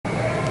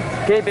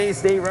K-Bay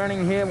State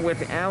running here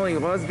with Ally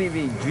Lusby,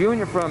 the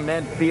junior from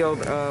Medfield.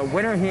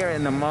 Winner here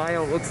in the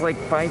mile. Looks like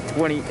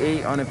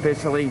 5:28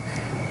 unofficially.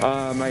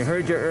 I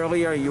heard you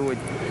earlier.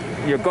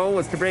 Your goal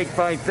was to break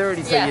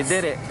 5:30, so you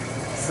did it.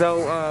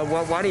 So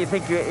why do you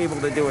think you're able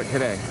to do it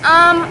today?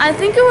 I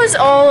think it was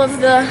all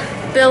of the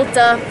built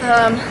up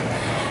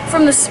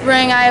from the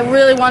spring. I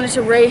really wanted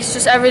to race.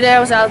 Just every day I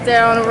was out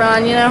there on a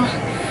run, you know.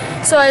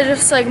 So I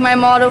just, like, my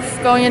motto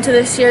going into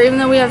this year, even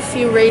though we have a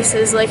few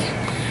races, like,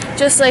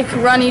 just like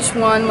run each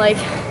one like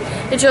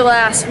it's your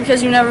last,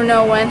 because you never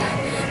know when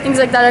things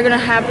like that are gonna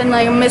happen.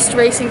 Like, I missed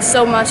racing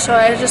so much, so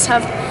I just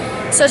have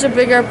such a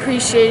bigger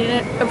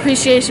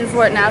appreciation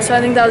for it now. So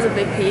I think that was a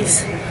big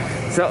piece.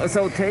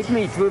 So take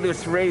me through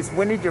this race.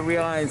 When did you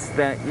realize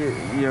that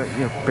you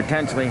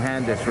potentially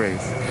had this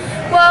race?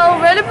 Well,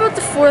 right about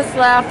the 4th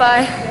lap,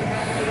 I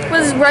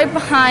was right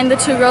behind the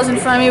 2 girls in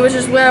front of me, which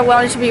is where I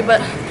wanted to be, but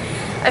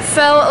I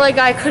felt like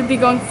I could be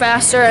going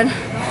faster, and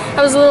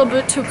I was a little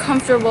bit too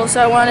comfortable,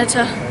 so I wanted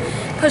to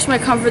push my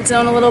comfort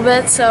zone a little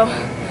bit, so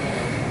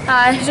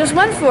I just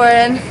went for it,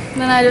 and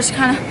then I just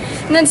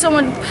and then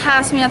someone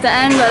passed me at the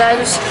end, but I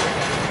just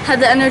had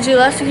the energy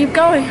left to keep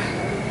going.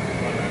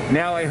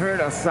 Now, I heard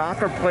a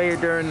soccer player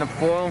during the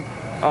fall.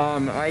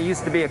 I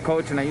used to be a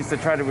coach, and I used to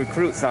try to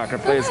recruit soccer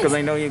players because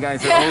I know you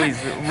guys are always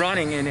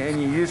running,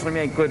 and you usually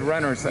make good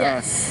runners.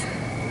 Yes.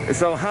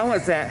 So how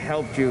has that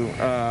helped you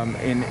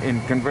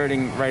in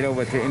converting right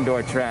over to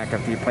indoor track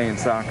after you're playing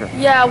soccer?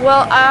 Yeah,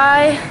 well,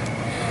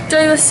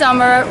 during the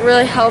summer, it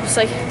really helps,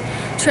 like,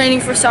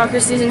 training for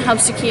soccer season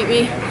helps to keep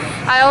me.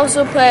 I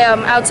also play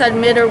outside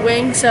mid or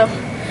wing, so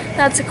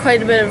that's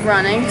quite a bit of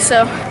running,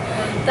 so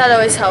that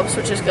always helps,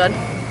 which is good.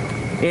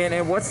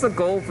 And what's the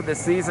goal for the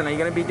season? Are you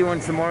going to be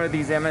doing some more of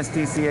these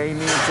MSTCA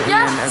meets,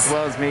 Yes. and as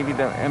well as maybe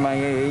the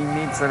MIAA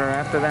meets that are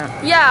after that?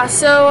 Yeah,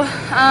 so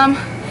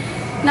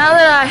now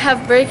that I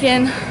have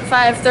break-in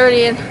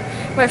 5:30 in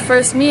my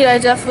first meet, I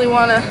definitely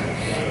want to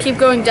keep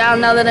going down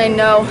now that I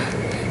know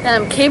that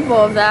I'm capable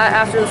of that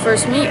after the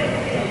first meet.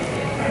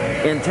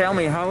 And tell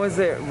me, how is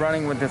it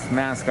running with this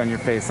mask on your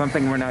face?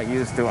 Something we're not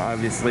used to,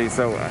 obviously.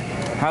 So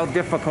how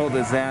difficult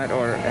is that,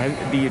 or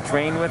do you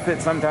train with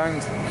it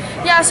sometimes?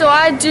 Yeah, so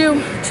I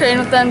do train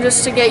with them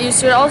just to get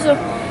used to it. Also,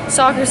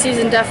 soccer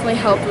season definitely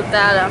helped with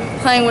that.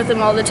 Playing with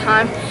them all the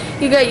time,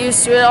 you get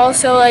used to it.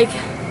 Also, like,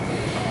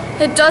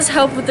 it does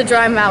help with the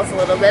dry mouth a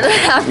little bit, I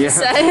have to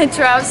say. It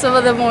traps some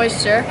of the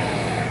moisture.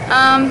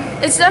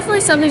 It's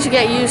definitely something to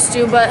get used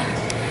to, but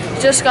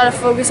you just got to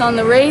focus on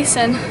the race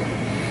and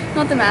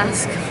not the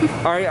mask.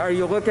 Are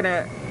you looking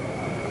at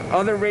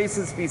other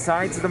races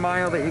besides the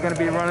mile that you're going to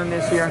be running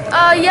this year?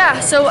 Yeah,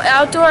 so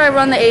outdoor I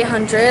run the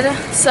 800,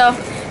 so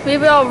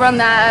maybe I'll run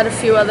that at a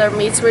few other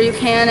meets where you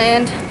can,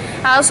 and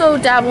I also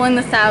dabble in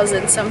the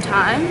 1,000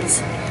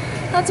 sometimes.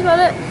 That's about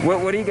it.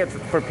 What do you get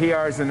for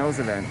PRs in those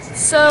events?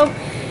 So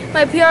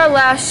my PR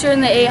last year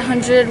in the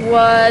 800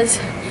 was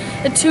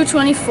a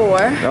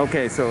 2:24.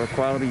 Okay, so a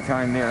quality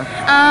time there.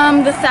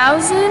 The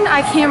 1,000,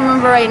 I can't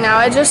remember right now.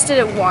 I just did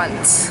it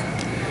once,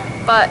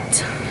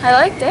 but I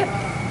liked it.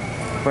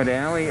 But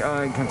Ally,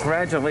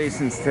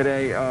 congratulations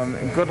today.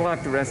 Good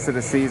luck the rest of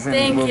the season.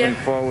 Thank you. Moving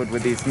forward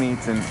with these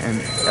meets and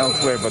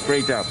elsewhere, but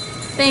great job.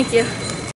 Thank you.